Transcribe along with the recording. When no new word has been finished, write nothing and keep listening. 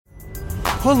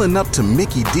Pulling up to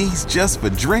Mickey D's just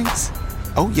for drinks?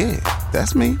 Oh yeah,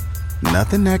 that's me.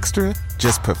 Nothing extra,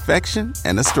 just perfection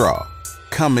and a straw.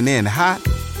 Coming in hot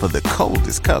for the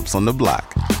coldest cups on the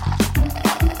block.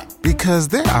 Because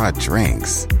there are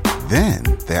drinks. Then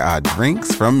there are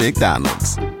drinks from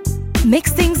McDonald's.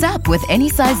 Mix things up with any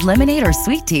size lemonade or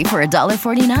sweet tea for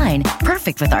 $1.49.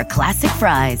 Perfect with our classic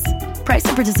fries. Price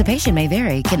and participation may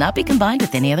vary. Cannot be combined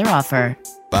with any other offer.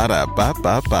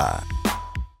 Ba-da-ba-ba-ba.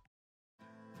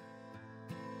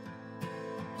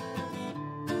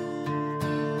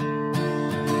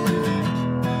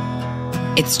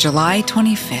 It's July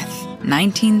 25th,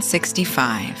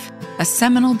 1965, a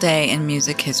seminal day in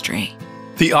music history.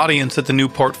 The audience at the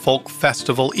Newport Folk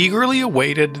Festival eagerly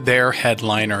awaited their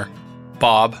headliner,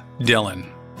 Bob Dylan.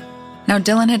 Now,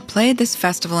 Dylan had played this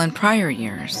festival in prior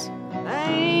years.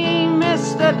 Hey,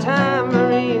 Mr.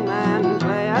 Tambourine Man,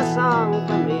 play a song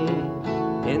for me.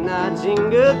 In the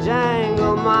jingle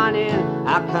jangle morning,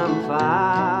 I come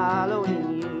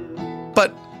following you.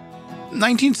 But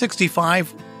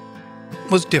 1965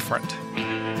 was different.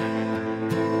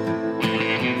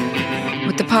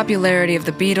 With the popularity of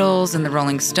the Beatles and the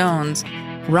Rolling Stones,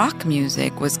 rock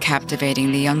music was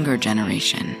captivating the younger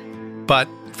generation. But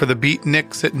for the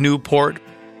beatniks at Newport,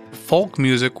 folk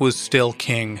music was still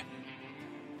king.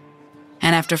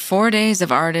 And after 4 days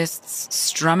of artists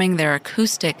strumming their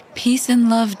acoustic peace and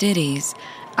love ditties,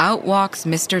 out walks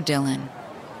Mr. Dylan.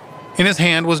 In his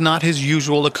hand was not his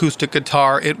usual acoustic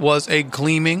guitar. It was a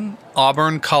gleaming,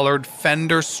 auburn-colored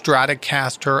Fender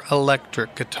Stratocaster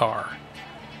electric guitar.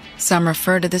 Some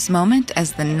refer to this moment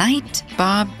as the night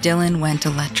Bob Dylan went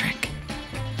electric.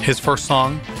 His first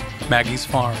song, Maggie's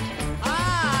Farm.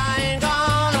 I ain't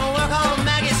gonna work on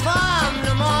Maggie's farm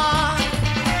no more.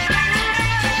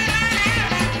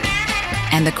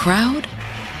 And the crowd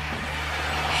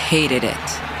hated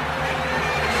it.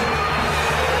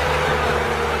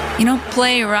 You don't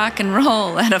play rock and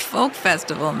roll at a folk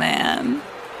festival, man.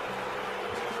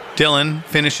 Dylan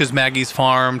finishes Maggie's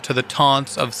Farm to the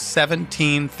taunts of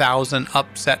 17,000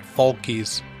 upset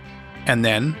folkies, and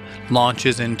then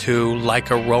launches into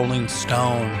Like a Rolling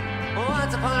Stone.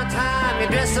 Once upon a time, you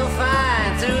dressed so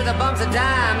fine, through the bumps of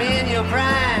dime in your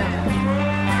prime.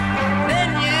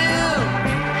 Then you.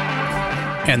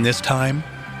 And this time,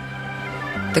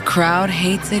 The crowd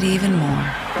hates it even more.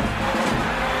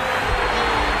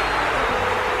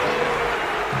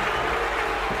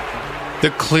 the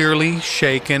clearly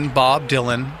shaken Bob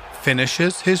Dylan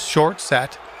finishes his short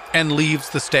set and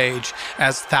leaves the stage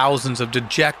as thousands of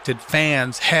dejected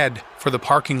fans head for the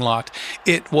parking lot.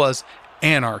 It was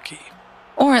anarchy.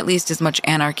 Or at least as much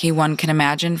anarchy one can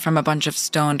imagine from a bunch of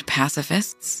stoned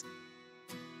pacifists.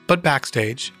 But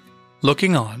backstage,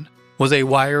 looking on, was a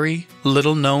wiry,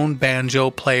 little-known banjo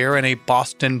player in a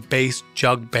Boston-based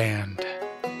jug band.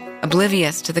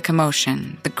 Oblivious to the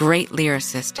commotion the great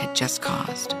lyricist had just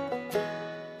caused.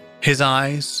 His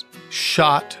eyes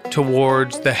shot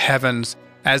towards the heavens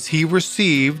as he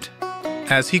received,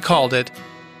 as he called it,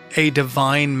 a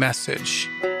divine message.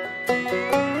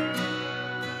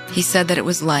 He said that it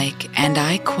was like, and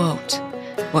I quote,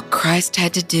 what Christ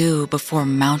had to do before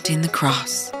mounting the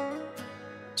cross.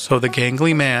 So the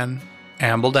gangly man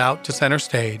ambled out to center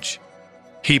stage.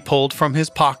 He pulled from his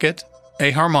pocket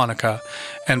a harmonica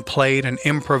and played an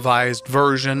improvised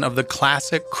version of the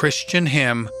classic Christian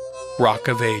hymn, Rock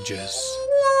of Ages.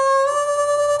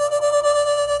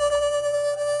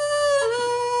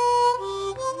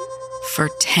 For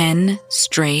 10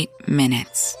 straight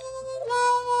minutes.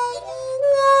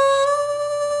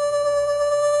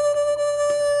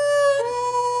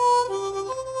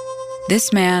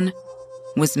 This man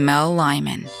was Mel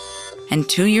Lyman, and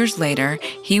 2 years later,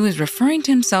 he was referring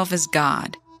to himself as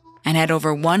God and had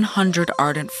over 100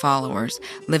 ardent followers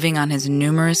living on his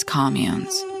numerous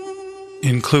communes.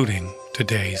 Including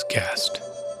today's guest.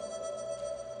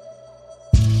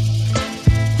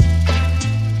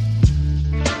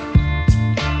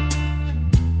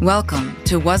 Welcome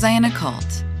to Was I in a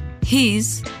Cult?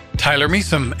 He's Tyler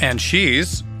Measom, and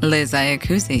she's Liz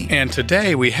Iacuzzi. And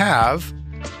today we have...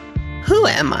 Who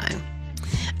am I?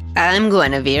 I'm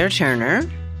Guinevere Turner.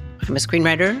 I'm a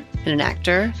screenwriter and an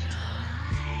actor.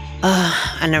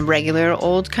 And a regular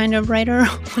old kind of writer.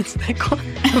 What's that called?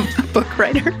 A book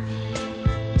writer.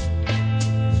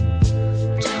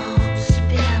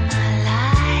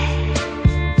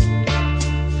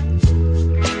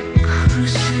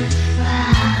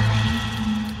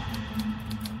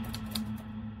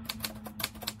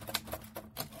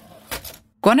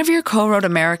 Guinevere co-wrote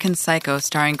American Psycho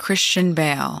starring Christian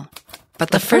Bale.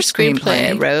 But the first screenplay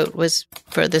I wrote was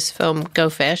for this film, Go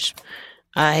Fish.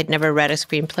 I had never read a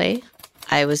screenplay.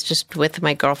 I was just with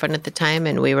my girlfriend at the time,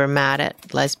 and we were mad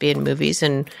at lesbian movies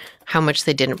and how much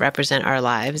they didn't represent our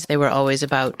lives. They were always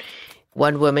about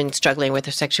one woman struggling with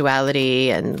her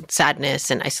sexuality and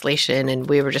sadness and isolation, and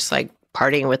we were just like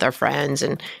partying with our friends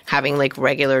and having like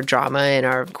regular drama in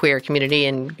our queer community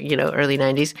in, early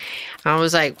 90s. And I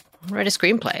was like, write a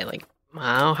screenplay. Like,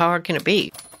 wow, how hard can it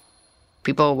be?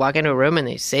 People walk into a room and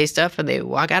they say stuff and they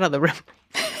walk out of the room.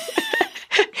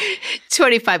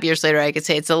 25 years later, I could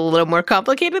say it's a little more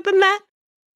complicated than that.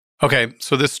 Okay,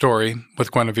 so this story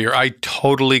with Guinevere, I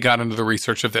totally got into the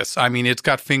research of this. I mean, it's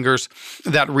got fingers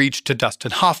that reach to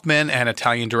Dustin Hoffman and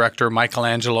Italian director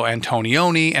Michelangelo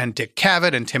Antonioni and Dick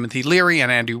Cavett and Timothy Leary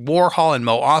and Andy Warhol and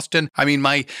Mo Austin. I mean,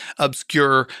 my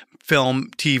obscure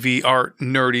film, TV, art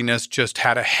nerdiness just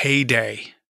had a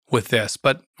heyday with this.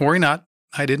 But worry not,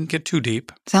 I didn't get too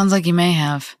deep. Sounds like you may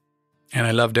have. And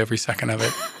I loved every second of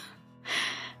it.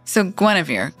 So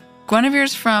Guinevere.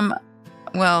 Guinevere's from,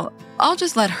 well, I'll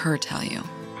just let her tell you.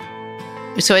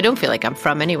 So I don't feel like I'm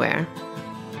from anywhere.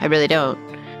 I really don't.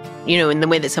 In the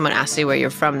way that someone asks you where you're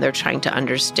from, they're trying to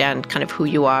understand kind of who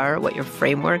you are, what your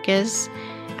framework is.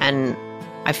 And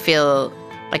I feel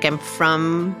like I'm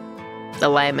from the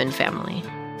Lyman family.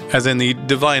 As in the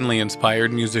divinely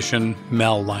inspired musician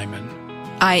Mel Lyman.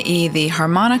 I.e. the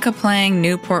harmonica-playing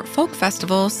Newport Folk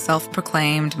Festival's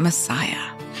self-proclaimed messiah.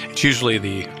 It's usually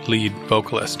the lead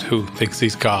vocalist who thinks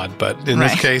he's God, but in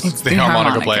this case, it's the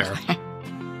harmonica player.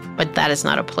 But that is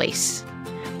not a place.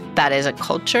 That is a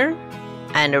culture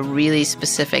and a really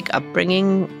specific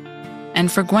upbringing.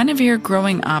 And for Guinevere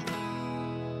growing up,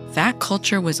 that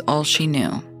culture was all she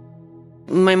knew.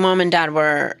 My mom and dad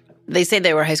they say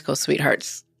they were high school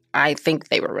sweethearts. I think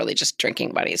they were really just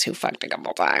drinking buddies who fucked a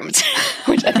couple times,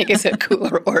 which I think is a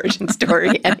cooler origin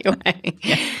story anyway.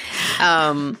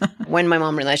 When my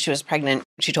mom realized she was pregnant,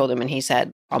 she told him and he said,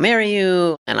 I'll marry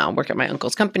you and I'll work at my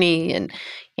uncle's company and,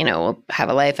 we'll have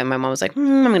a life. And my mom was like,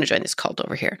 I'm going to join this cult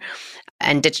over here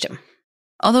and ditched him.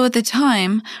 Although at the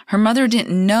time, her mother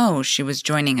didn't know she was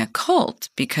joining a cult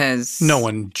because... No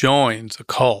one joins a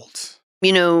cult.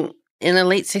 In the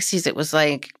late 60s, it was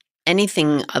like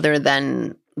anything other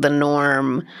than the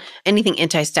norm, anything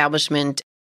anti-establishment.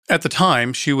 At the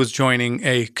time, she was joining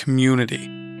a community.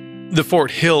 The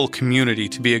Fort Hill community,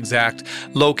 to be exact,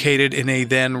 located in a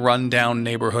then rundown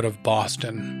neighborhood of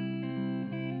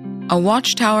Boston. A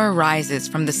watchtower rises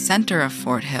from the center of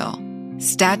Fort Hill,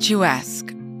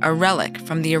 statuesque, a relic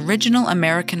from the original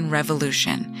American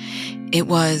Revolution. It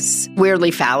was...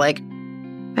 weirdly phallic.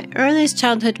 My earliest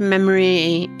childhood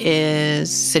memory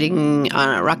is sitting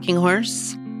on a rocking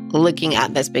horse, looking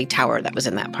at this big tower that was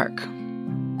in that park.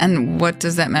 And what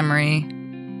does that memory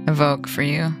evoke for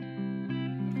you?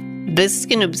 This is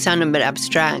going to sound a bit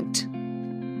abstract.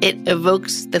 It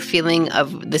evokes the feeling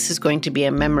of this is going to be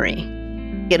a memory.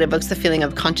 It evokes the feeling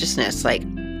of consciousness, like,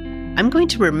 I'm going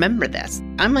to remember this.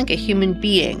 I'm like a human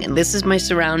being, and this is my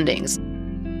surroundings.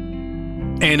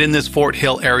 And in this Fort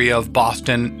Hill area of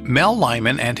Boston, Mel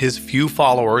Lyman and his few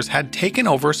followers had taken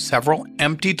over several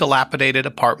empty, dilapidated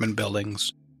apartment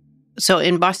buildings. So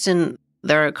in Boston,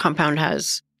 their compound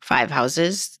has 5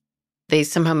 houses. They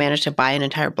somehow managed to buy an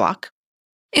entire block.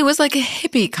 It was like a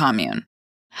hippie commune.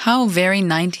 How very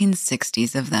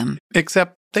 1960s of them.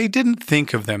 Except they didn't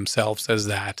think of themselves as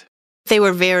that. They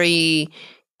were very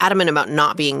adamant about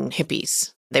not being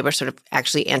hippies. They were sort of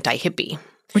actually anti-hippie.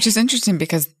 Which is interesting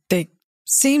because they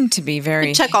seem to be very...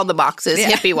 They check all the boxes,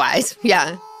 hippie-wise.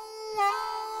 Yeah.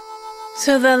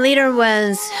 So the leader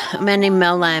was a man named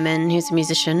Mel Lyman. He was a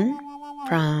musician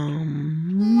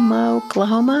from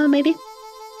Oklahoma, maybe?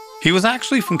 He was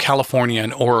actually from California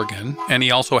and Oregon, and he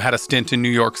also had a stint in New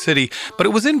York City, but it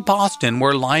was in Boston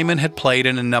where Lyman had played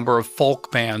in a number of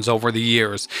folk bands over the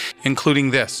years,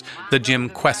 including this, the Jim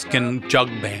Kweskin Jug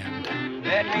Band.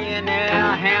 Let me in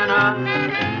there, Hannah.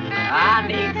 I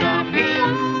need some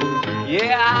peace.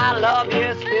 Yeah, I love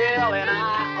you still, and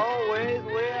I always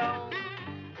will.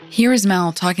 Here is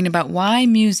Mel talking about why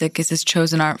music is his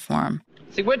chosen art form.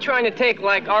 See, we're trying to take,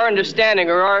 like, our understanding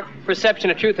or our perception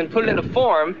of truth and put it into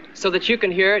form so that you can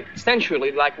hear it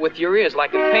sensually, like with your ears,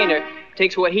 like a painter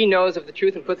takes what he knows of the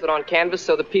truth and puts it on canvas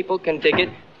so that people can dig it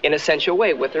in a sensual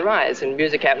way with their eyes. And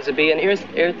music happens to be an ear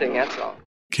thing, that's all.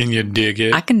 Can you dig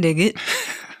it? I can dig it.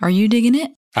 Are you digging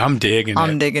it? I'm digging it.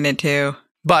 I'm digging it too.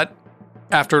 But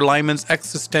after Lyman's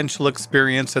existential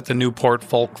experience at the Newport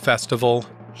Folk Festival,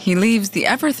 he leaves the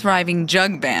ever-thriving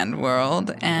jug band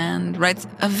world and writes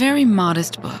a very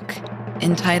modest book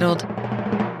entitled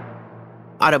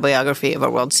Autobiography of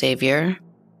a World Savior.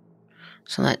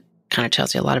 So that kind of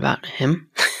tells you a lot about him.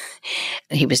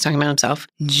 He was talking about himself.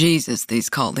 Jesus, these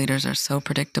cult leaders are so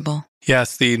predictable.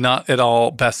 Yes, the Not At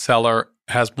All bestseller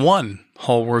has one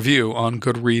whole review on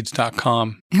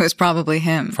Goodreads.com. It was probably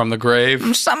him. From the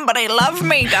grave. Somebody love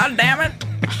me, goddammit.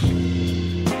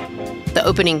 The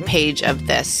opening page of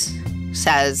this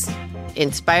says,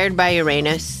 inspired by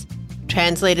Uranus,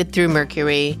 translated through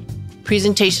Mercury,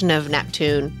 presentation of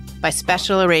Neptune, by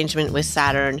special arrangement with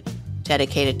Saturn,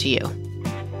 dedicated to you.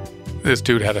 This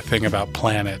dude had a thing about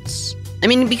planets. I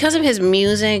mean, because of his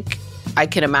music, I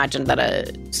could imagine that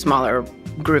a smaller,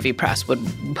 groovy press would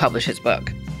publish his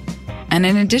book. And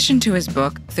in addition to his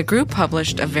book, the group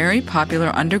published a very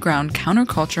popular underground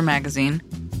counterculture magazine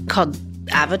called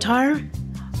Avatar,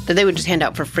 that they would just hand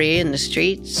out for free in the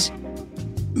streets.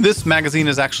 This magazine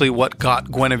is actually what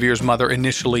got Guinevere's mother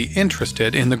initially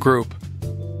interested in the group.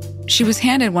 She was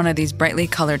handed one of these brightly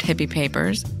colored hippie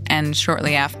papers and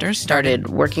shortly after started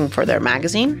working for their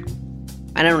magazine.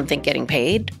 I don't think getting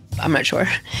paid, I'm not sure.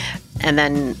 And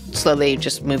then slowly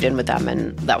just moved in with them,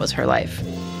 and that was her life.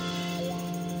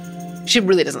 She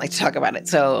really doesn't like to talk about it,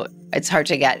 so it's hard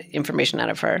to get information out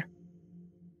of her.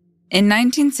 In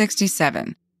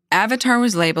 1967, Avatar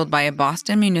was labeled by a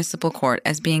Boston municipal court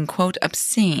as being, quote,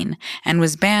 obscene, and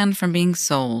was banned from being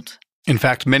sold. In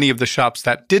fact, many of the shops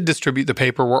that did distribute the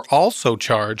paper were also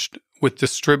charged with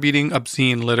distributing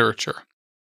obscene literature.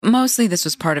 Mostly this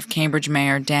was part of Cambridge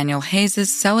Mayor Daniel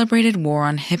Hayes' celebrated war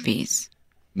on hippies.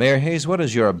 Mayor Hayes, what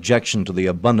is your objection to the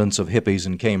abundance of hippies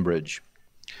in Cambridge?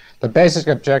 The basic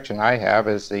objection I have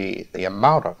is the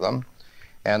amount of them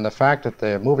and the fact that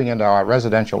they're moving into our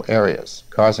residential areas,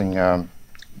 causing a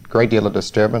great deal of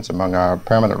disturbance among our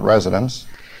permanent residents.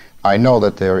 I know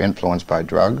that they're influenced by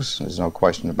drugs. There's no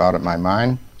question about it in my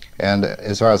mind. And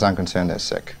as far as I'm concerned, they're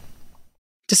sick.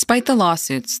 Despite the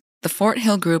lawsuits, the Fort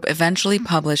Hill Group eventually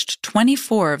published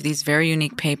 24 of these very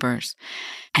unique papers.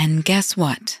 And guess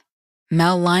what?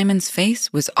 Mel Lyman's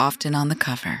face was often on the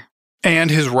cover.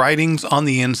 And his writings on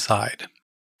the inside.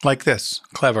 Like this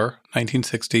clever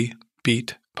 1960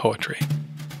 beat poetry.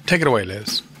 Take it away,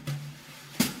 Liz.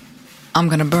 I'm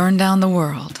gonna burn down the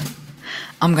world.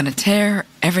 I'm gonna tear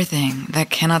everything that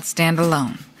cannot stand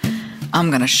alone. I'm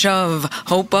gonna shove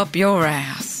hope up your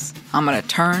ass. I'm gonna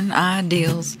turn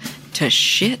ideals to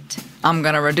shit. I'm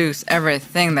gonna reduce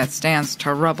everything that stands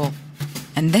to rubble.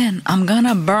 And then I'm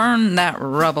gonna burn that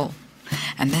rubble.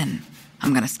 And then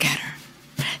I'm gonna scatter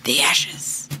the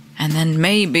ashes. And then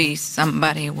maybe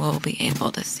somebody will be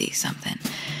able to see something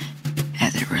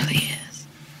as it really is.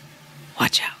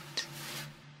 Watch out.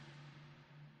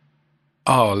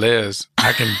 Oh, Liz,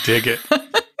 I can dig it.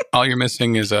 All you're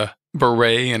missing is a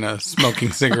beret and a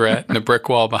smoking cigarette and a brick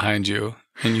wall behind you,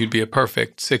 and you'd be a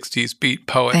perfect 60s beat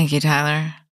poet. Thank you,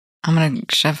 Tyler. I'm going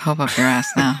to shove hope up your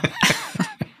ass now.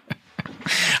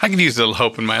 I could use a little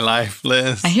hope in my life,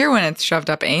 Liz. I hear when it's shoved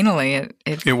up anally,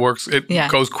 it works. It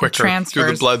goes quicker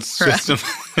through the blood system.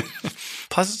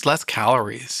 Plus, it's less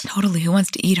calories. Totally. Who wants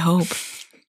to eat hope?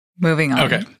 Moving on.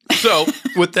 Okay. So,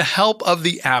 with the help of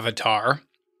the Avatar,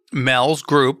 Mel's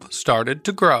group started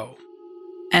to grow.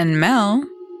 And Mel?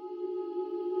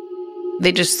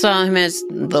 They just saw him as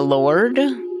the Lord,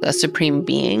 the supreme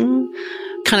being,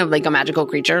 kind of like a magical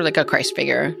creature, like a Christ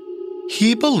figure.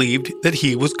 He believed that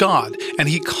he was God, and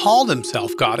he called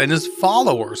himself God, and his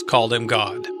followers called him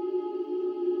God.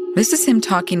 This is him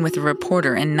talking with a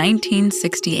reporter in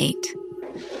 1968.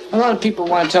 A lot of people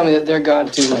want to tell me that they're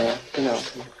God too, man.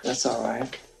 That's all right.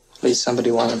 At least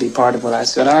somebody wanted to be part of what I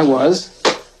said I was.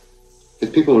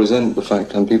 If people resent the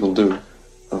fact, and people do,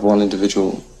 of one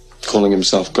individual calling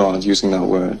himself God, using that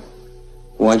word,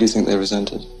 why do you think they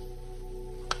resent it?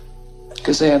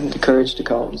 Because they haven't the courage to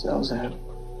call themselves that.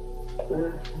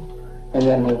 And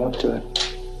then live up to it.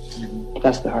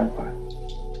 That's the hard part.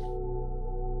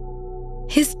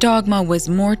 His dogma was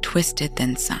more twisted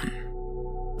than some.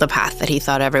 The path that he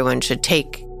thought everyone should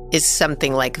take is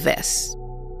something like this.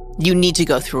 You need to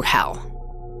go through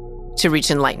hell to reach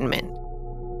enlightenment.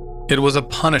 It was a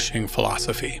punishing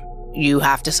philosophy. You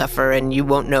have to suffer and you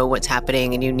won't know what's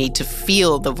happening and you need to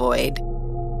feel the void.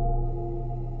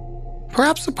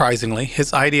 Perhaps surprisingly,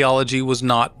 his ideology was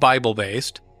not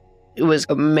Bible-based. It was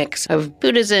a mix of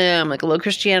Buddhism, like a little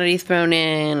Christianity thrown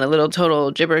in, a little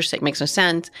total gibberish that makes no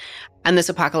sense, and this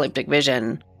apocalyptic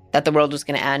vision that the world was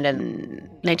going to end in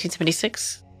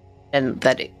 1976, and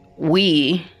that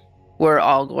we were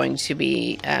all going to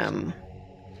be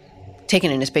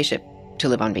taken in a spaceship to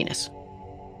live on Venus.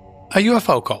 A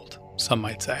UFO cult, some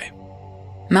might say.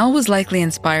 Mel was likely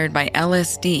inspired by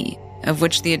LSD, of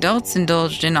which the adults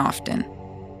indulged in often.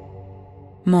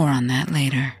 More on that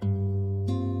later.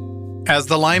 As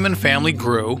the Lyman family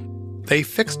grew, they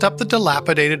fixed up the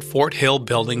dilapidated Fort Hill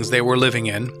buildings they were living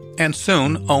in and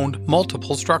soon owned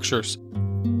multiple structures.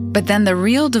 But then the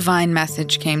real divine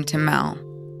message came to Mel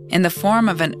in the form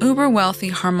of an uber-wealthy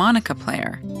harmonica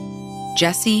player,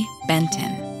 Jesse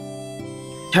Benton.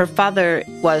 Her father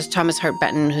was Thomas Hart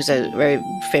Benton, who's a very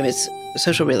famous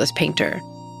social realist painter.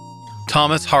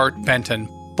 Thomas Hart Benton,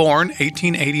 born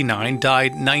 1889,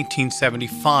 died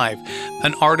 1975,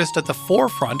 an artist at the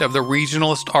forefront of the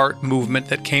regionalist art movement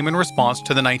that came in response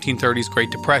to the 1930s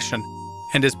Great Depression,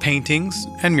 and his paintings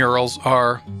and murals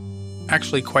are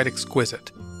actually quite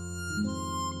exquisite.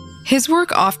 His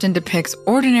work often depicts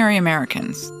ordinary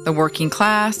Americans, the working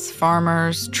class,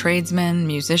 farmers, tradesmen,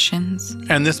 musicians.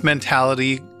 And this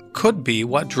mentality could be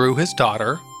what drew his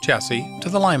daughter, Jessie, to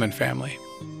the Lyman family.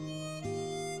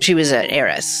 She was an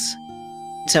heiress,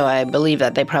 so I believe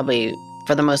that they probably,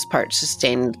 for the most part,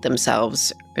 sustained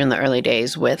themselves in the early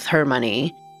days with her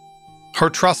money. Her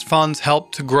trust funds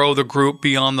helped to grow the group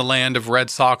beyond the land of Red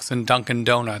Sox and Dunkin'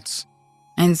 Donuts.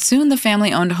 And soon the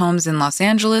family owned homes in Los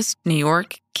Angeles, New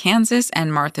York, Kansas,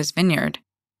 and Martha's Vineyard.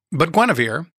 But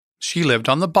Guinevere, she lived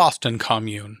on the Boston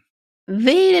Commune.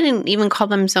 They didn't even call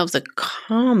themselves a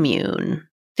commune.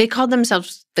 They called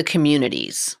themselves the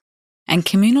communities. And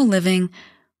communal living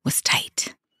was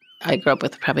tight. I grew up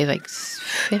with probably like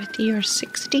 50 or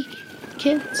 60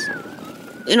 kids.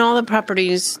 In all the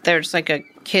properties, there's like a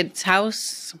kid's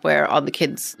house where all the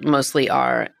kids mostly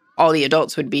are. All the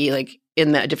adults would be like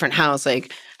in a different house,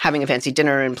 like having a fancy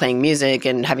dinner and playing music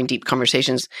and having deep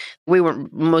conversations. We were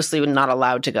mostly not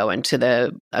allowed to go into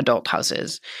the adult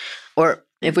houses. Or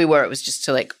if we were, it was just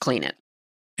to like clean it.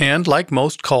 And like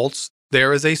most cults,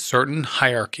 there is a certain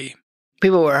hierarchy.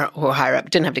 People who were higher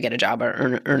up didn't have to get a job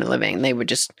or earn a living. They would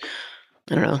just,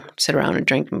 I don't know, sit around and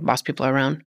drink and boss people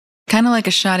around. Kind of like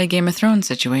a shoddy Game of Thrones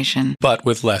situation. But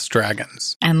with less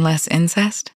dragons. And less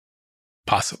incest?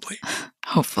 Possibly.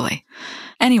 Hopefully.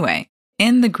 Anyway,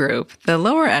 in the group, the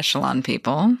lower echelon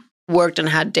people worked and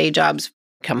had day jobs,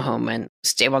 come home and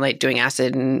stay all night doing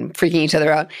acid and freaking each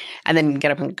other out, and then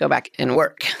get up and go back and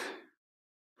work.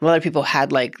 A lot of people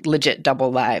had like legit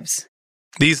double lives.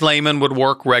 These laymen would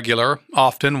work regular,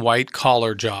 often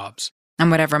white-collar jobs.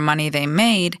 And whatever money they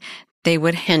made, they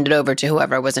would hand it over to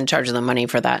whoever was in charge of the money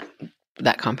for that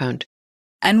compound.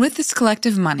 And with this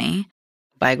collective money,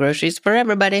 buy groceries for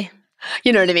everybody.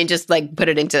 You know what I mean? Just like put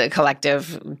it into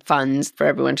collective funds for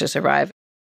everyone to survive.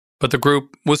 But the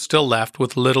group was still left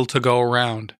with little to go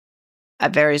around.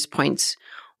 At various points,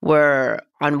 we're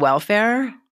on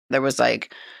welfare. There was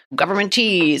like government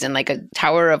cheese and like a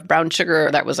tower of brown sugar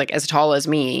that was like as tall as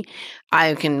me.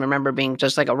 I can remember being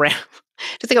just like a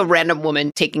random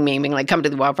woman taking me and being like, come to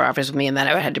the welfare office with me, and then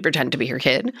I had to pretend to be her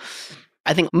kid.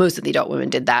 I think most of the adult women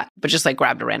did that, but just like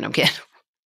grabbed a random kid.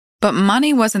 But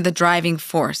money wasn't the driving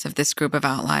force of this group of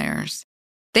outliers.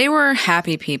 They were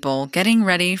happy people getting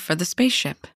ready for the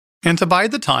spaceship. And to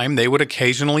bide the time, they would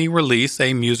occasionally release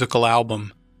a musical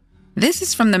album. This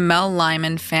is from the Mel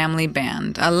Lyman Family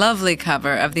Band, a lovely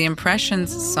cover of the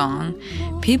Impressions song,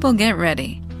 People Get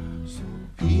Ready.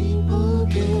 People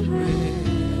get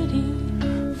ready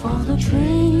for the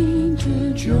train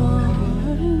to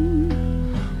join,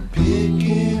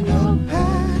 picking up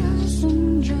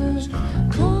passengers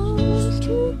coast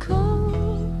to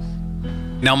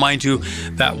coast. Now, mind you,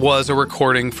 that was a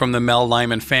recording from the Mel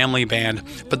Lyman Family Band,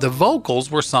 but the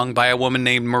vocals were sung by a woman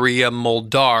named Maria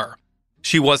Muldaur.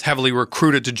 She was heavily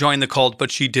recruited to join the cult, but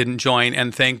she didn't join,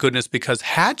 and thank goodness, because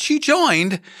had she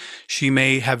joined, she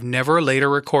may have never later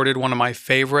recorded one of my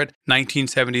favorite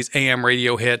 1970s AM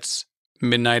radio hits,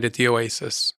 Midnight at the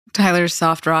Oasis. Tyler's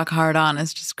soft rock hard-on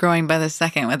is just growing by the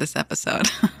second with this episode.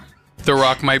 The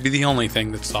rock might be the only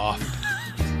thing that's soft.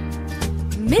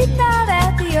 Midnight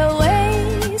at the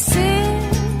Oasis,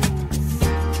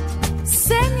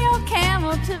 send your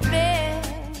camel to bed.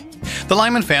 The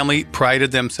Lyman family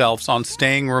prided themselves on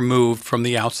staying removed from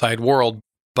the outside world,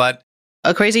 but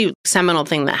a crazy seminal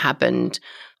thing that happened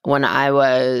when I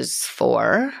was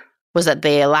 4 was that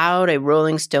they allowed a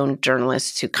Rolling Stone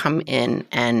journalist to come in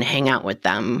and hang out with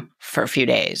them for a few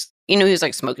days. You know, he was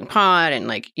like smoking pot and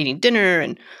like eating dinner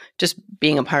and just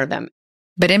being a part of them.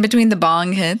 But in between the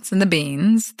bong hits and the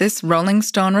beans, this Rolling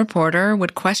Stone reporter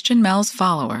would question Mel's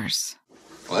followers.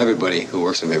 Well, everybody who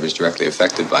works in Maber is directly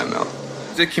affected by Mel.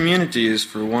 The community is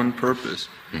for one purpose,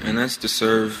 and that's to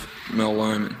serve Mel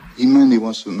Lyman. He mainly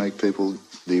wants to make people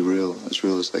be real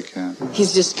as they can.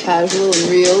 He's just casual and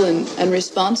real and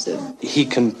responsive. He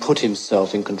can put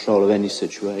himself in control of any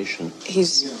situation.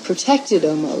 He's protected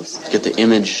almost. Get the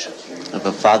image of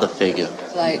a father figure.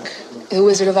 Like the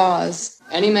Wizard of Oz.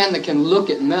 Any man that can look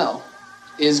at Mel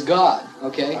is God.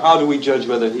 Okay? How do we judge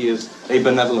whether he is a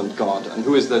benevolent God? And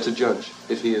who is there to judge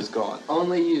if he is God?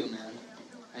 Only you, man.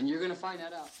 And you're gonna find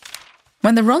that out.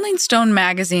 When the Rolling Stone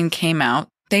magazine came out,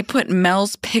 they put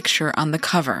Mel's picture on the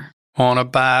cover. Wanna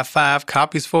buy 5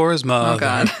 copies for his mother. Oh,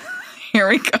 God. Here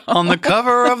we go. On the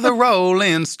cover of the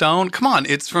Rolling Stone. Come on,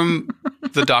 it's from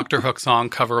the Dr. Hook song,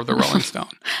 Cover of the Rolling Stone.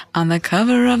 On the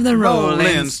cover of the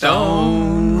Rolling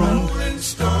Stone. Rolling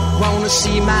Stone. Wanna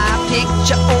see my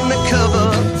picture on the cover?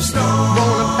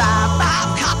 Wanna buy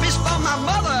 5 copies for my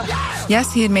mother?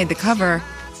 Yes, he had made the cover,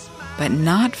 but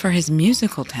not for his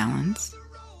musical talents.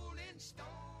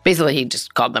 Basically, he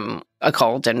just called them a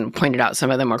cult and pointed out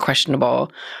some of the more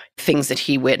questionable things that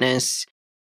he witnessed.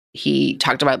 He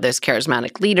talked about this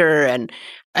charismatic leader, and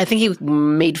I think he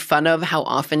made fun of how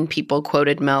often people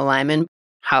quoted Mel Lyman,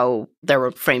 how there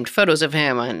were framed photos of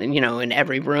him and, in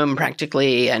every room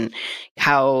practically, and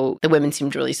how the women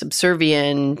seemed really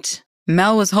subservient.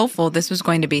 Mel was hopeful this was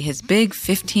going to be his big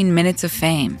 15 minutes of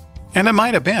fame. And it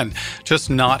might have been, just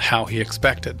not how he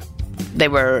expected. They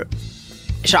were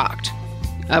shocked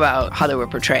about how they were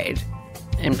portrayed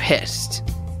and pissed,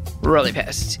 really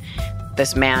pissed.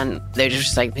 This man, they're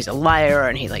just like, he's a liar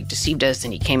and he deceived us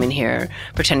and he came in here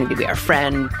pretending to be our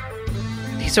friend.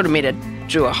 He sort of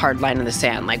drew a hard line in the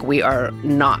sand, like we are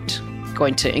not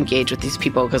going to engage with these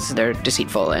people because they're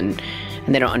deceitful and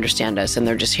they don't understand us and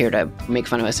they're just here to make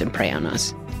fun of us and prey on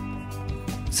us.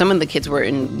 Some of the kids were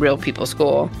in real people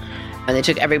school and they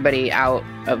took everybody out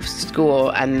of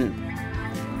school, and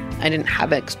I didn't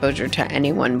have exposure to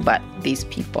anyone but these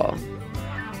people.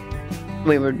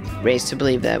 We were raised to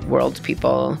believe that world's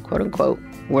people, quote unquote,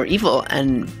 were evil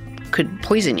and could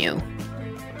poison you.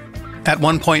 At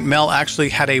one point, Mel actually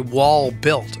had a wall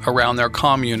built around their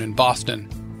commune in Boston,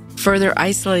 further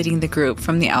isolating the group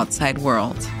from the outside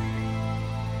world.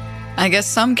 I guess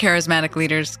some charismatic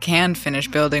leaders can finish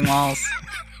building walls.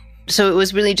 So it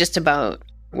was really just about,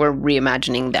 we're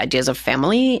reimagining the ideas of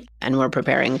family and we're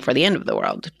preparing for the end of the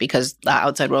world because the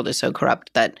outside world is so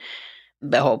corrupt that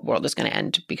the whole world is going to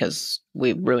end because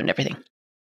we ruined everything.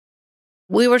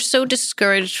 We were so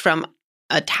discouraged from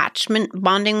attachment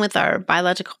bonding with our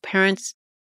biological parents.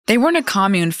 They weren't a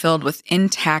commune filled with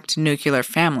intact nuclear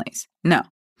families. No,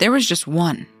 there was just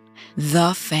one,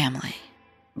 the family.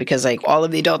 Because all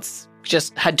of the adults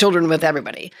just had children with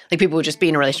everybody. People would just be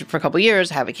in a relationship for a couple of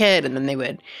years, have a kid, and then they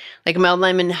would. Mel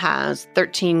Lyman has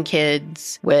 13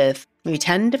 kids with maybe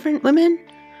 10 different women,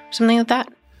 something like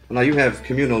that. Now, you have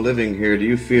communal living here. Do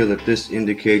you feel that this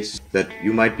indicates that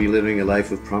you might be living a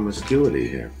life of promiscuity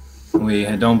here? We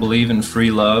don't believe in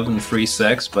free love and free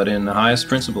sex, but in the highest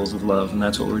principles of love, and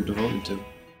that's what we're devoted to.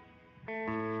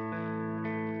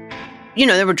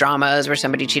 There were dramas where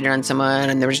somebody cheated on someone,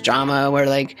 and there was drama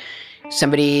where,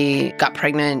 somebody got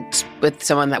pregnant with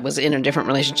someone that was in a different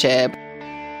relationship.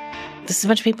 This is a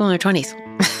bunch of people in their 20s.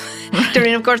 I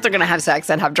mean, of course they're going to have sex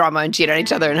and have drama and cheat on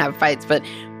each other and have fights, but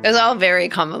it was all very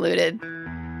convoluted,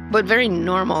 but very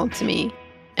normal to me.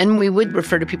 And we would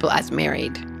refer to people as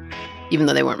married, even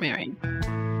though they weren't married.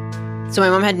 So my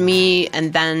mom had me,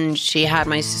 and then she had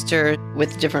my sister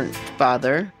with a different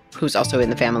father, who's also in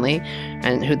the family,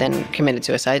 and who then committed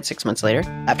suicide 6 months later,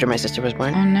 after my sister was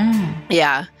born. Oh, no.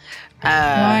 Yeah.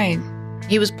 Why?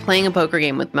 He was playing a poker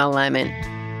game with Mel Lyman,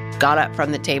 got up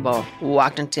from the table,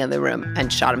 walked into the other room,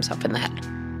 and shot himself in the head.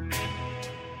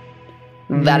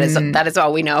 That is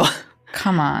all we know.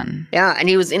 Come on. Yeah, and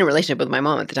he was in a relationship with my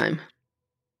mom at the time.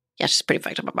 Yeah, she's pretty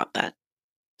fucked up about that.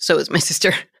 So is my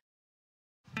sister.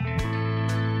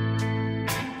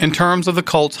 In terms of the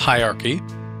cult's hierarchy,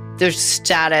 there's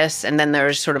status, and then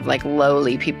there's sort of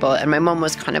lowly people. And my mom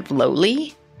was kind of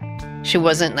lowly. She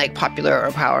wasn't popular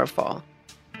or powerful.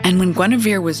 And when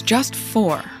Guinevere was just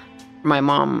 4, my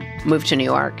mom moved to New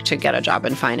York to get a job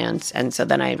in finance. And so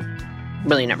then I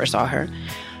really never saw her.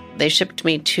 They shipped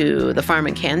me to the farm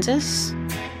in Kansas.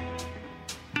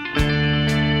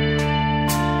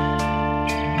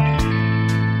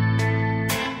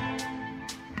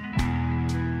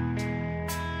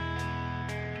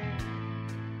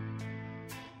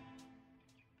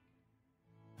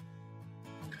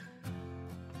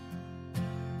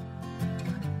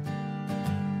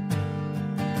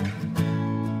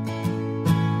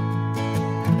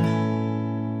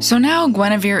 So now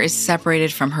Guinevere is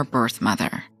separated from her birth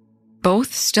mother.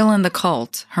 Both still in the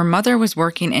cult, her mother was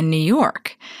working in New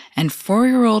York, and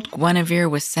 4-year-old Guinevere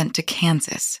was sent to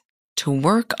Kansas to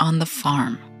work on the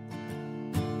farm.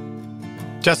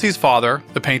 Jesse's father,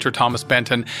 the painter Thomas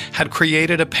Benton, had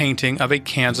created a painting of a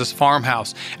Kansas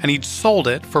farmhouse, and he'd sold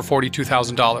it for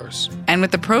 $42,000. And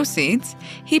with the proceeds,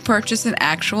 he purchased an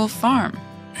actual farm.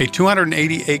 A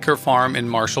 280-acre farm in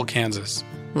Marshall, Kansas.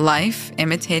 Life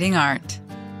Imitating Art.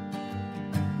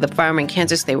 The farm in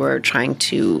Kansas, they were trying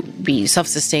to be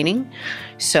self-sustaining.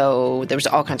 So there was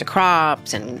all kinds of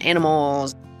crops and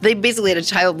animals. They basically had a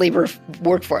child labor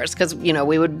workforce because,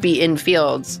 we would be in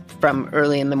fields from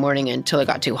early in the morning until it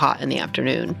got too hot in the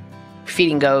afternoon.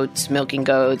 Feeding goats, milking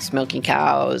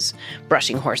cows,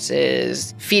 brushing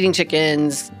horses, feeding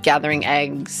chickens, gathering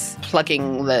eggs,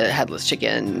 plucking the headless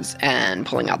chickens, and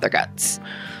pulling out their guts.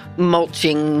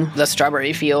 Mulching the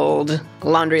strawberry field,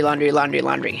 laundry,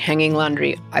 hanging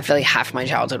laundry. I feel like half my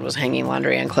childhood was hanging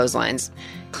laundry on clotheslines.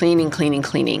 Cleaning,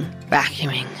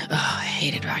 vacuuming. Oh, I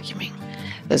hated vacuuming.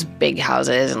 Those big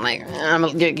houses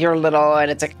and you're little and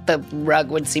it's like the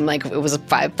rug would seem like it was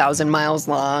 5,000 miles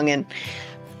long and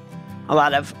a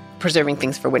lot of preserving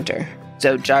things for winter.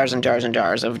 So jars and jars and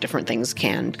jars of different things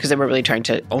canned because they were really trying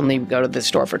to only go to the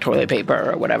store for toilet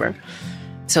paper or whatever.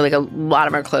 So a lot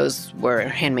of our clothes were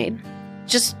handmade.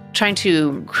 Just trying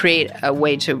to create a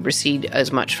way to recede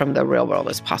as much from the real world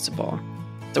as possible.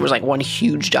 There was one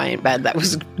huge giant bed that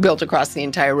was built across the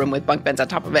entire room with bunk beds on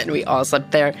top of it, and we all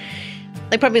slept there.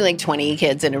 Probably 20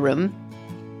 kids in a room.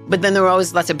 But then there were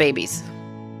always lots of babies.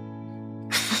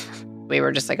 We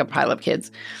were just a pile of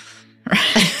kids.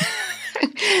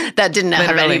 That didn't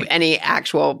have any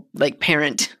actual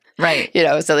parent. Right.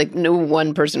 So no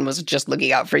one person was just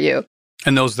looking out for you.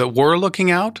 And those that were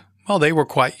looking out, well, they were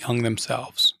quite young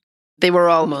themselves. They were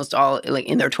almost all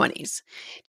in their 20s.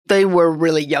 They were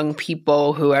really young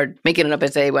people who are making it up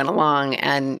as they went along.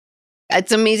 And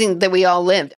it's amazing that we all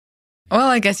lived. Well,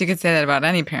 I guess you could say that about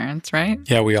any parents, right?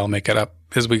 Yeah, we all make it up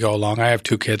as we go along. I have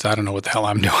 2 kids. I don't know what the hell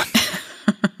I'm doing.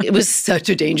 It was such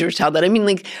a dangerous childhood.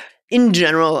 In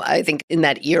general, I think in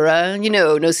that era,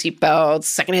 no seatbelts,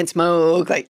 secondhand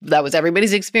smoke, that was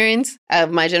everybody's experience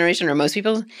of my generation or most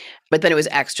people. But then it was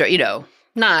extra,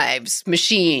 knives,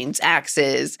 machines,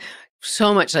 axes,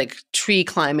 so much tree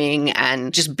climbing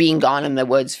and just being gone in the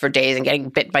woods for days and getting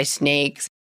bit by snakes.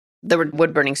 There were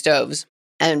wood burning stoves.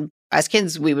 And as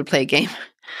kids, we would play a game.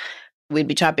 We'd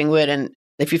be chopping wood. And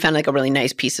if you found a really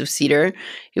nice piece of cedar,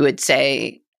 it would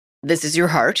say, "This is your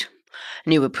heart."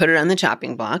 And you would put it on the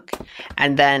chopping block.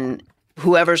 And then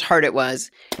whoever's heart it was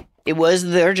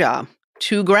their job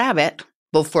to grab it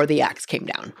before the axe came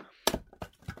down.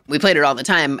 We played it all the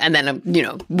time. And then,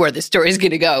 where the story's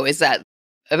going to go is that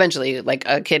eventually,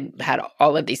 a kid had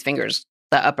all of these fingers,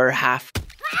 the upper half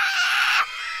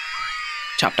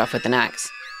chopped off with an axe.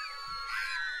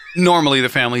 Normally, the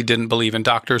family didn't believe in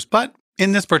doctors, but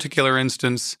in this particular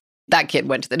instance, that kid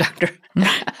went to the doctor.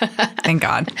 Thank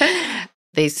God.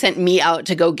 They sent me out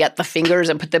to go get the fingers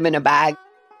and put them in a bag.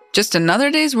 Just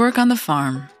another day's work on the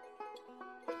farm.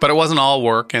 But it wasn't all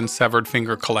work and severed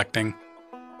finger collecting.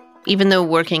 Even though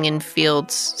working in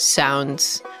fields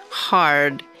sounds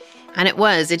hard, and it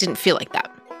didn't feel like that.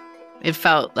 It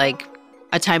felt like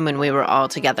a time when we were all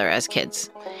together as kids.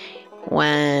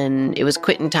 When it was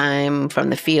quitting time from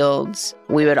the fields,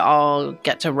 we would all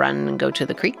get to run and go to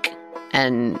the creek.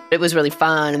 And it was really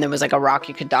fun, and there was a rock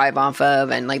you could dive off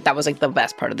of, and that was the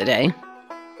best part of the day.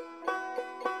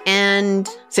 And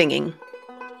singing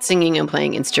and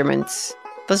playing instruments.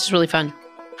 This was really fun.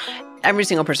 Every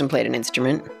single person played an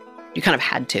instrument. You kind of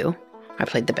had to. I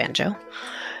played the banjo.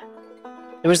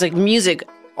 There was music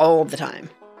all the time.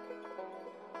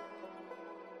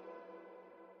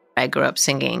 I grew up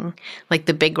singing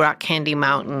the Big Rock Candy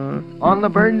Mountain. On the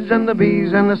birds and the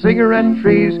bees and the cigarette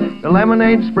trees, the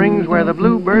lemonade springs where the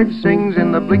bluebird sings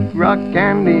in the Big Rock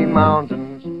Candy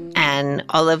Mountains. And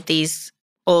all of these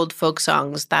old folk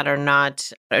songs that are not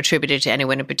attributed to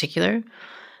anyone in particular.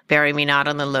 Bury Me Not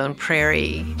on the Lone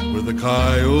Prairie. Where the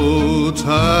coyotes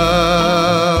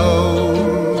howl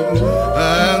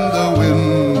and the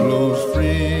wind blows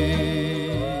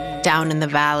free. Down in the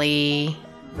Valley.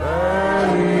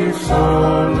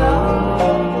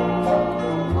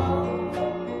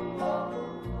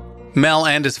 Mel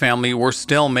and his family were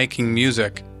still making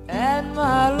music. And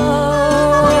my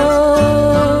love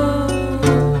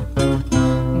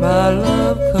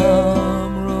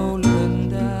come rolling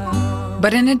down.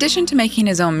 But in addition to making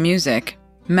his own music,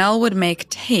 Mel would make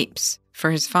tapes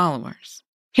for his followers.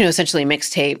 Essentially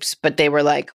mixtapes, but they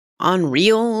were on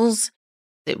reels.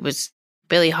 It was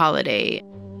Billie Holiday.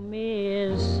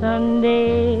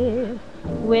 Sunday,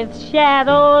 with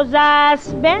shadows I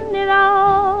spend it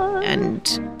all.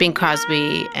 And Bing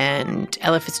Crosby and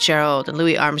Ella Fitzgerald and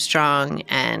Louis Armstrong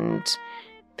and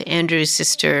the Andrews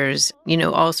Sisters,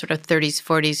 all sort of 30s,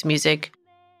 40s music.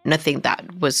 Nothing that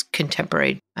was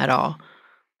contemporary at all.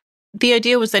 The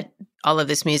idea was that all of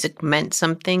this music meant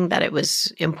something, that it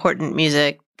was important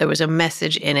music. There was a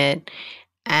message in it.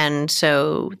 And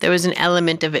so there was an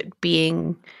element of it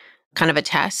being kind of a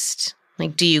test.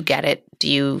 Like, do you get it? Do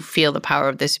you feel the power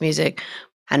of this music?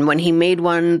 And when he made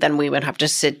one, then we would have to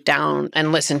sit down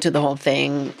and listen to the whole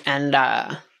thing and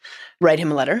write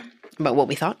him a letter about what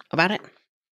we thought about it.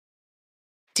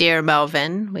 Dear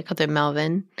Melvin, we called him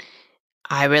Melvin,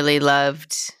 I really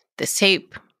loved this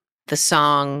tape. The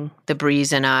song, The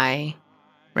Breeze and I,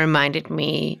 reminded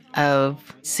me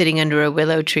of sitting under a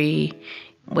willow tree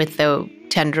with the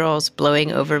tendrils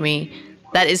blowing over me.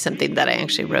 That is something that I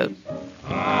actually wrote.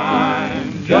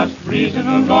 I'm just breezing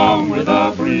along with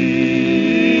a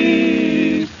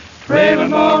breeze, trailing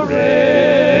the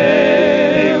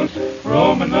rails,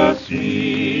 roaming the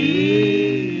seas.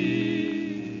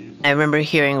 I remember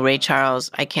hearing Ray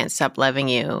Charles' I Can't Stop Loving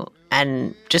You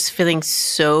and just feeling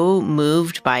so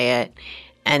moved by it.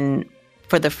 And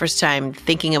for the first time,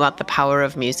 thinking about the power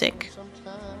of music.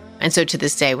 And so to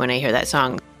this day, when I hear that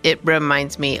song, it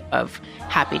reminds me of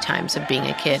happy times of being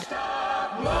a kid.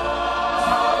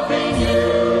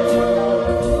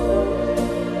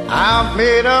 I've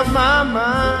made up my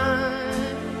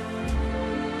mind.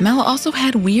 Mel also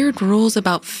had weird rules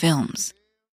about films.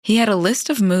 He had a list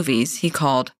of movies he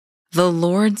called The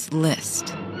Lord's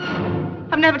List.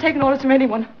 I've never taken orders from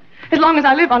anyone. As long as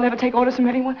I live, I'll never take orders from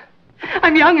anyone.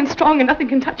 I'm young and strong and nothing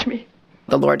can touch me.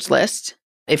 The Lord's List.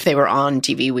 If they were on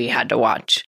TV, we had to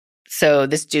watch. So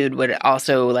this dude would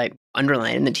also like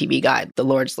underline in the TV guide the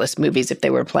Lord's List movies if they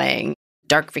were playing.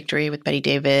 Dark Victory with Bette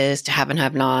Davis, To Have and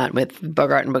Have Not with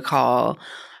Bogart and Bacall,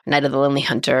 Night of the Lonely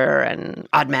Hunter, and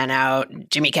Odd Man Out,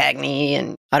 Jimmy Cagney,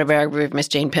 and Autobiography of Miss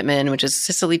Jane Pittman, which is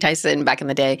Cicely Tyson back in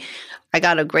the day. I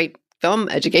got a great film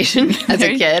education as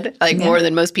a kid. Like more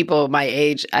than most people my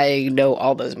age, I know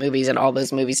all those movies and all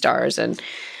those movie stars and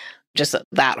just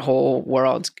that whole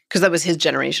world. Because that was his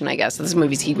generation, I guess. Those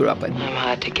movies he grew up with. I'm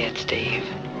hard to get, Steve.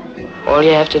 All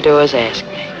you have to do is ask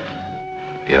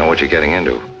me. You know what you're getting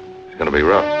into. It's going to be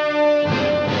rough.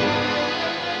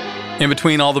 In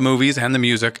between all the movies and the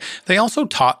music, they also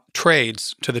taught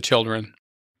trades to the children.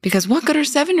 Because what good are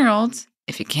 7-year-olds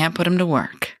if you can't put them to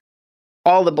work?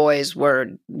 All the boys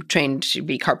were trained to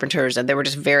be carpenters, and they were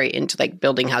just very into like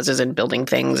building houses and building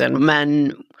things, and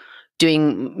men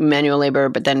doing manual labor,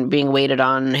 but then being waited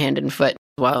on hand and foot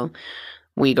while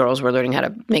we girls were learning how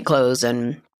to make clothes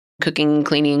and cooking,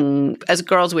 cleaning. As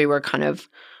girls, we were kind of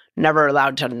never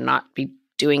allowed to not be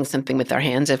doing something with our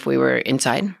hands if we were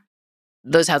inside.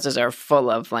 Those houses are full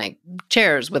of like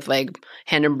chairs with like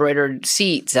hand embroidered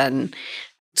seats and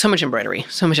so much embroidery.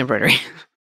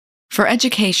 For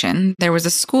education, there was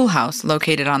a schoolhouse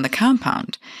located on the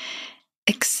compound,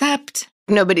 except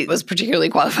nobody was particularly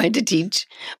qualified to teach.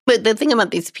 But the thing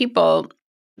about these people,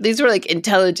 these were like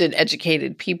intelligent,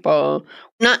 educated people,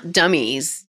 not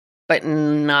dummies, but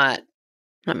not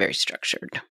very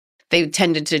structured. They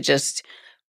tended to just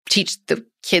teach the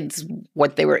kids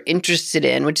what they were interested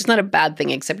in, which is not a bad thing,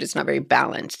 except it's not very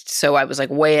balanced. So I was like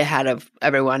way ahead of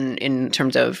everyone in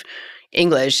terms of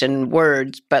English and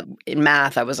words, but in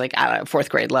math, I was like at a 4th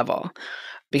grade level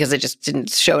because I just didn't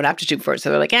show an aptitude for it. So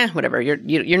they're like, whatever,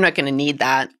 you're not going to need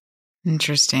that.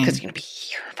 Interesting. Because you're going to be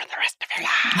here for the rest of your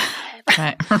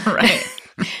life. Right.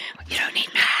 You don't need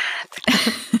math.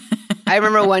 I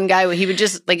remember one guy, he would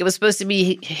just, like, it was supposed to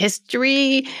be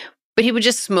history, but he would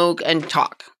just smoke and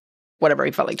talk, whatever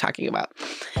he felt like talking about.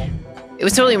 It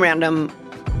was totally random.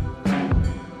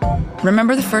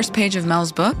 Remember the first page of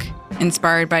Mel's book?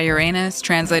 Inspired by Uranus,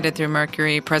 translated through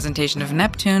Mercury, presentation of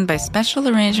Neptune by special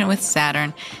arrangement with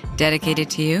Saturn, dedicated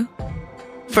to you?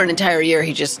 For an entire year,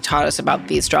 he just taught us about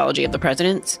the astrology of the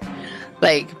presidents.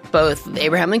 Like, both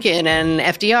Abraham Lincoln and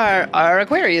FDR are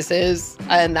Aquariuses,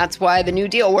 and that's why the New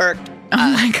Deal worked.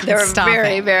 Oh my God, they were stop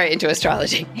very, it. very into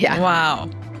astrology. Yeah.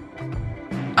 Wow.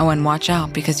 Oh, and watch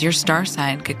out, because your star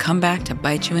sign could come back to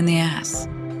bite you in the ass.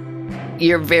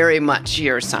 You're very much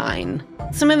your sign.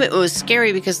 Some of it was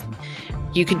scary because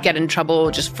you could get in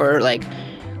trouble just for, like,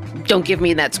 don't give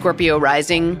me that Scorpio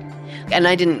rising. And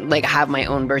I didn't, like, have my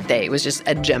own birthday. It was just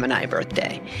a Gemini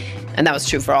birthday. And that was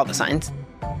true for all the signs.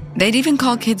 They'd even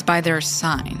call kids by their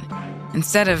sign.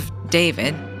 Instead of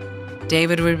David,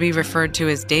 David would be referred to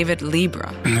as David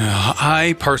Libra.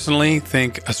 I personally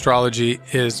think astrology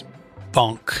is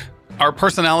bunk. Our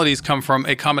personalities come from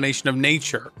a combination of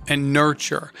nature and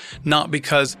nurture, not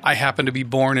because I happen to be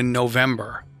born in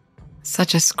November.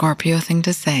 Such a Scorpio thing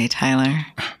to say, Tyler.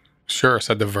 Sure,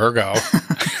 said the Virgo.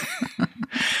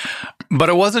 But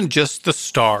it wasn't just the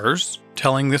stars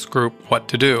telling this group what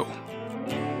to do.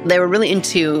 They were really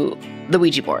into the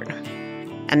Ouija board,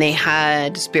 and they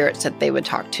had spirits that they would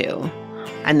talk to.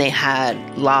 And they had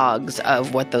logs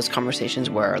of what those conversations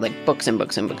were, like books and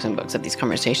books and books and books of these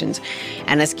conversations.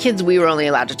 And as kids, we were only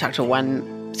allowed to talk to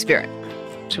one spirit.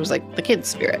 She was like the kid's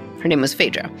spirit. Her name was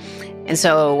Phaedra. And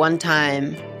so one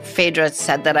time, Phaedra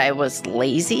said that I was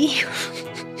lazy.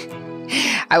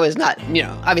 I was not,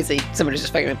 obviously somebody was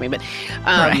just fucking with me, but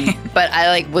but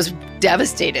I was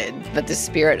devastated that the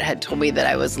spirit had told me that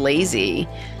I was lazy.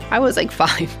 I was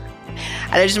 5.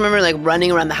 And I just remember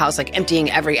running around the house, emptying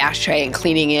every ashtray and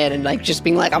cleaning it and just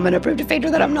being I'm going to prove to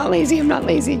Phaedra that I'm not lazy. I'm not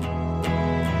lazy.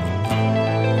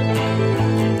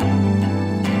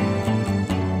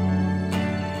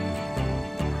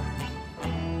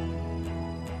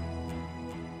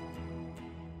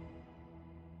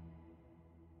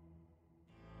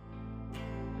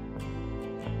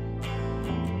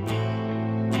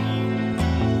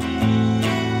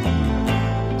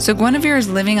 So Guinevere is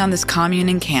living on this commune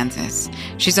in Kansas.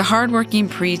 She's a hardworking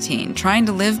preteen, trying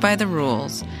to live by the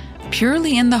rules,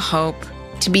 purely in the hope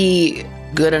to be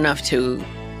good enough to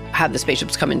have the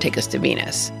spaceships come and take us to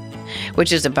Venus,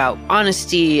 which is about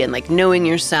honesty and knowing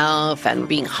yourself and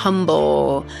being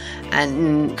humble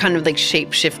and kind of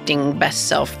shape-shifting best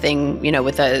self thing,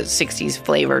 with a 60s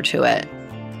flavor to it.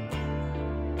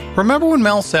 Remember when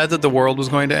Mel said that the world was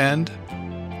going to end?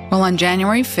 Well, on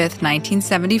January 5th,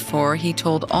 1974, he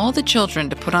told all the children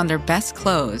to put on their best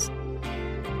clothes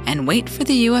and wait for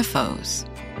the UFOs.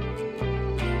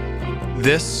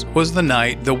 This was the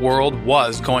night the world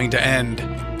was going to end.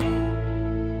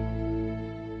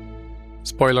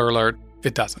 Spoiler alert,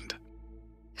 it doesn't.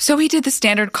 So he did the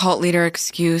standard cult leader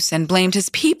excuse and blamed his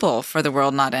people for the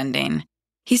world not ending.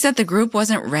 He said the group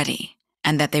wasn't ready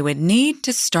and that they would need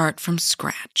to start from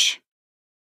scratch.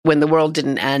 When the world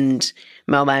didn't end,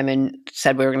 Mel Lyman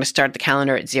said we were going to start the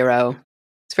calendar at 0.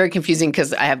 It's very confusing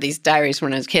because I have these diaries from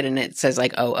when I was a kid and it says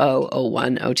 00,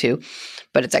 01, 02,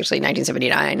 but it's actually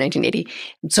 1979, 1980.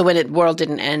 So when the world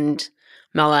didn't end,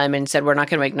 Mel Lyman said we're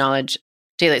not going to acknowledge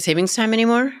daylight savings time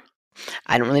anymore.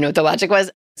 I don't really know what the logic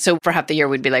was. So for half the year,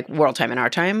 we'd be world time and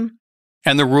our time.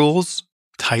 And the rules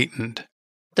tightened.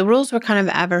 The rules were kind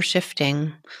of ever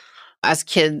shifting. As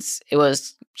kids, it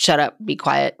was shut up, be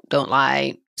quiet, don't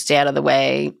lie, stay out of the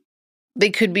way. They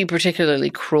could be particularly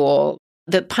cruel.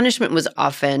 The punishment was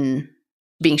often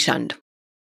being shunned.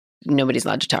 Nobody's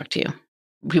allowed to talk to you.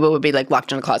 People would be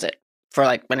locked in a closet for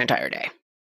an entire day.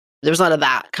 There was a lot of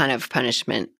that kind of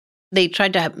punishment. They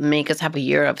tried to make us have a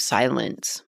year of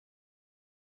silence.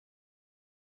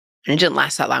 And it didn't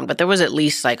last that long, but there was at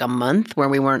least a month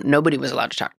where nobody was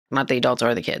allowed to talk, not the adults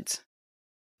or the kids.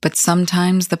 But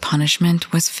sometimes the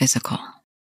punishment was physical.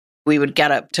 We would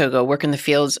get up to go work in the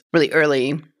fields really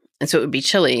early, and so it would be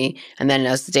chilly. And then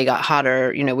as the day got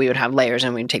hotter, we would have layers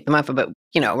and we'd take them off. But,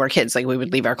 we're kids, we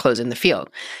would leave our clothes in the field.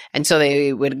 And so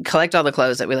they would collect all the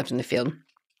clothes that we left in the field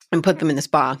and put them in this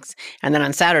box. And then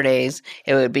on Saturdays,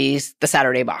 it would be the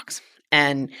Saturday box.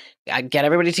 And I'd get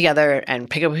everybody together and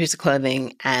pick up a piece of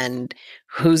clothing and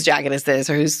whose jacket is this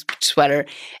or whose sweater.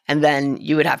 And then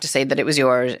you would have to say that it was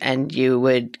yours and you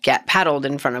would get paddled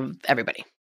in front of everybody.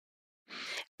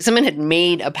 Someone had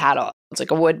made a paddle. It's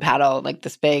a wood paddle,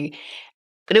 this big.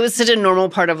 But it was such a normal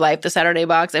part of life, the Saturday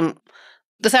box. And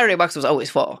the Saturday box was always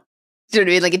full. Do you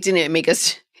know what I mean? It didn't make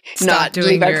us not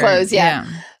leave our clothes. Yeah.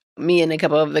 Me and a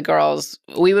couple of the girls,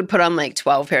 we would put on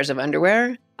 12 pairs of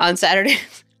underwear on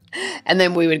Saturdays. And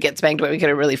then we would get spanked, but we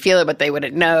couldn't really feel it, but they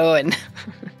wouldn't know. And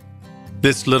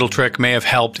this little trick may have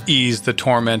helped ease the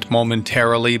torment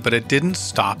momentarily, but it didn't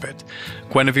stop it.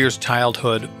 Guinevere's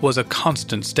childhood was a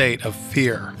constant state of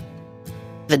fear.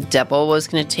 The devil was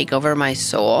going to take over my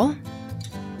soul,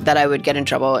 that I would get in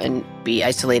trouble and be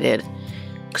isolated.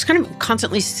 I was kind of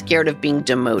constantly scared of being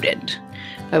demoted,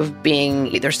 of being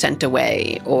either sent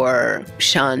away or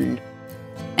shunned.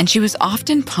 And she was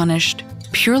often punished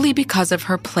purely because of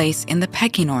her place in the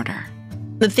pecking order.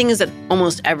 The thing is that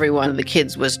almost every one of the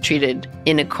kids was treated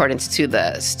in accordance to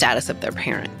the status of their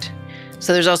parent.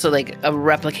 So there's also a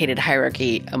replicated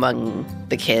hierarchy among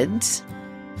the kids.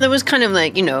 There was kind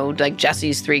of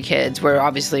Jesse's 3 kids were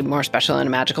obviously more special and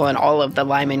magical, and all of the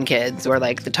Lyman kids were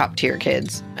the top tier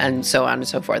kids, and so on and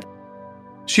so forth.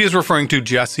 She is referring to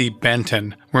Jessie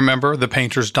Benton, remember, the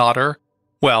painter's daughter?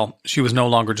 Well, she was no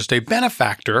longer just a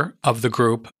benefactor of the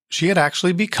group. She had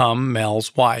actually become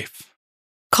Mel's wife.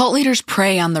 Cult leaders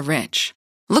prey on the rich.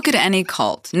 Look at any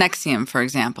cult, NXIVM, for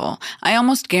example. I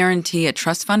almost guarantee a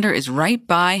trust funder is right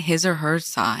by his or her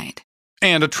side.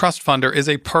 And a trust funder is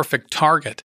a perfect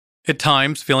target. At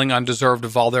times, feeling undeserved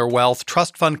of all their wealth,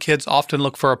 trust fund kids often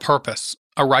look for a purpose,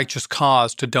 a righteous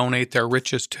cause to donate their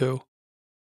riches to.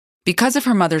 Because of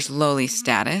her mother's lowly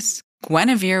status,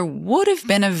 Guinevere would have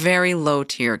been a very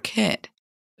low-tier kid.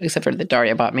 except for that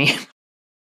Daria bought me.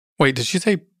 Wait, did she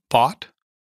say bought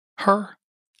her?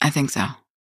 I think so.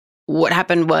 What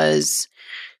happened was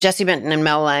Jesse Benton and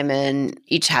Mel Lyman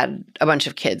each had a bunch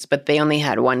of kids, but they only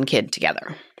had one kid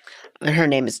together. And her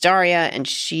name is Daria, and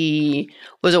she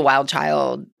was a wild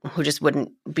child who just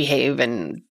wouldn't behave.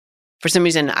 And for some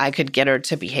reason, I could get her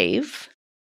to behave.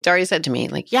 Daria said to me,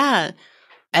 like, yeah,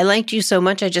 I liked you so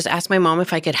much, I just asked my mom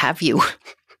if I could have you.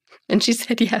 And she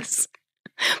said yes.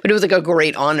 But it was like a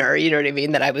great honor, you know what I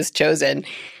mean, that I was chosen.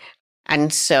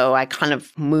 And so I kind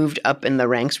of moved up in the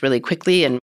ranks really quickly.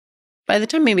 And by the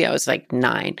time maybe I was like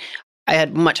 9, I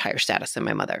had much higher status than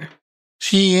my mother.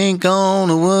 She ain't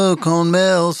gonna work on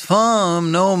Mel's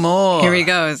farm no more. Here he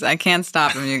goes. I can't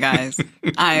stop him, you guys.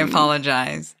 I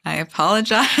apologize.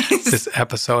 This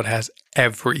episode has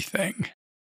everything.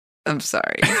 I'm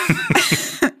sorry.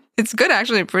 It's good,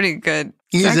 actually, pretty good.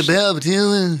 Isabel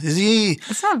Tillman, is he?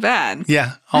 It's not bad.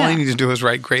 Yeah, all you need to do is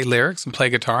write great lyrics and play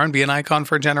guitar and be an icon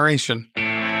for a generation.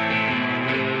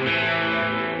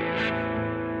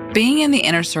 Being in the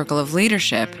inner circle of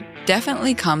leadership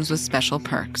definitely comes with special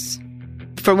perks.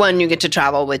 For one, you get to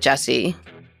travel with Jesse,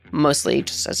 mostly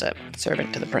just as a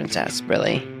servant to the princess,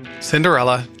 really.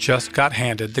 Cinderella just got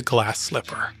handed the glass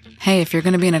slipper. Hey, if you're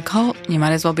going to be in a cult, you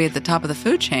might as well be at the top of the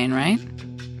food chain, right?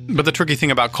 But the tricky thing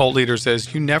about cult leaders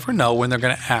is you never know when they're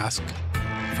going to ask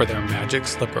for their magic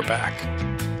slipper back.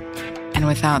 And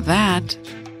without that,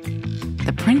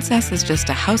 the princess is just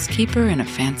a housekeeper in a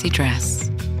fancy dress.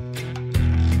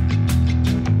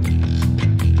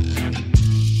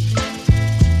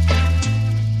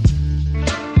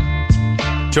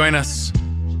 Join us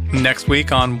next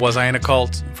week on Was I in a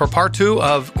Cult for part 2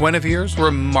 of Guinevere's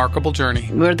remarkable journey.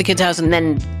 We were at the kids' house, and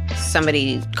then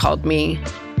somebody called me.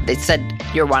 They said,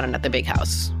 you're wanted at the big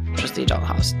house, which was the adult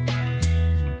house.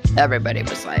 Everybody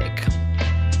was like,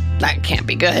 that can't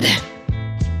be good.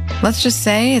 Let's just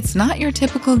say it's not your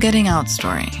typical getting out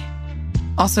story.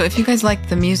 Also, if you guys liked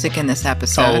the music in this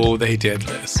episode... Oh, they did,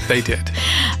 Liz. They did.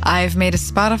 I've made a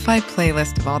Spotify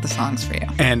playlist of all the songs for you.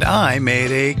 And I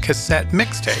made a cassette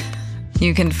mixtape.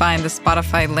 You can find the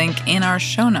Spotify link in our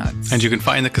show notes. And you can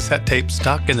find the cassette tape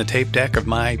stuck in the tape deck of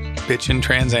my bitchin'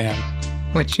 Trans Am.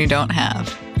 Which you don't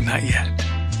have. Not yet.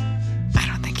 I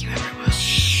don't think you ever will.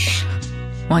 Shh.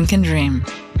 One can dream.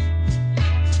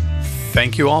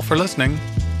 Thank you all for listening.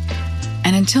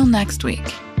 And until next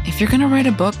week, if you're going to write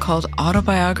a book called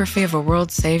Autobiography of a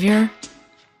World Savior,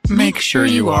 make sure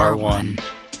you are one.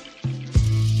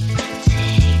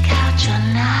 Take out your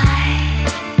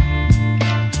knife,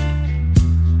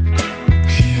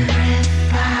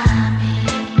 purify me.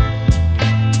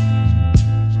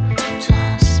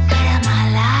 Don't spare my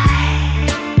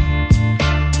life,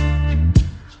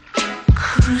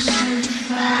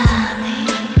 crucify me.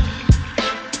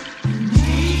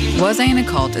 Was I in a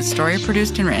Cult is story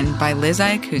produced and written by Liz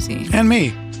Iacuzzi. And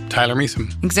me, Tyler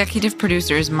Measom. Executive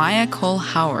producer is Maya Cole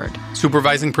Howard.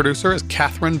 Supervising producer is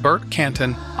Catherine Burt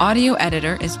Canton. Audio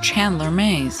editor is Chandler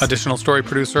Mays. Additional story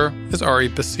producer is Ari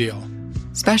Basile.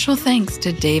 Special thanks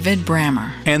to David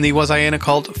Brammer. And the Was I in a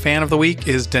Cult fan of the week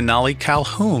is Denali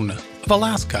Calhoun of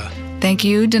Alaska. Thank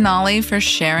you, Denali, for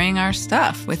sharing our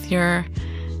stuff with your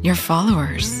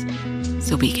followers.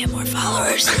 So we get more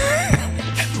followers.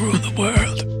 And rule the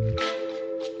world.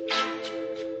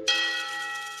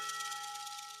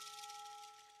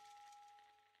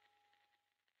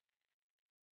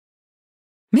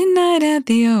 Midnight at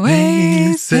the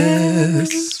Oasis.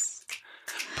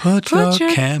 Put your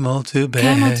camel to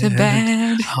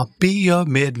bed. I'll be your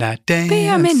midnight dancer. Be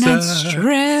your midnight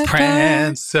stripper.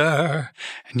 Prancer.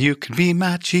 And you can be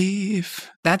my chief.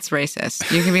 That's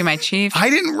racist. You can be my chief. I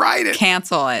didn't write it.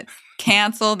 Cancel it.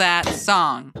 Cancel that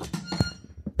song.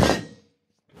 All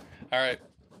right.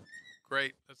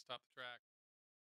 Great. Let's stop.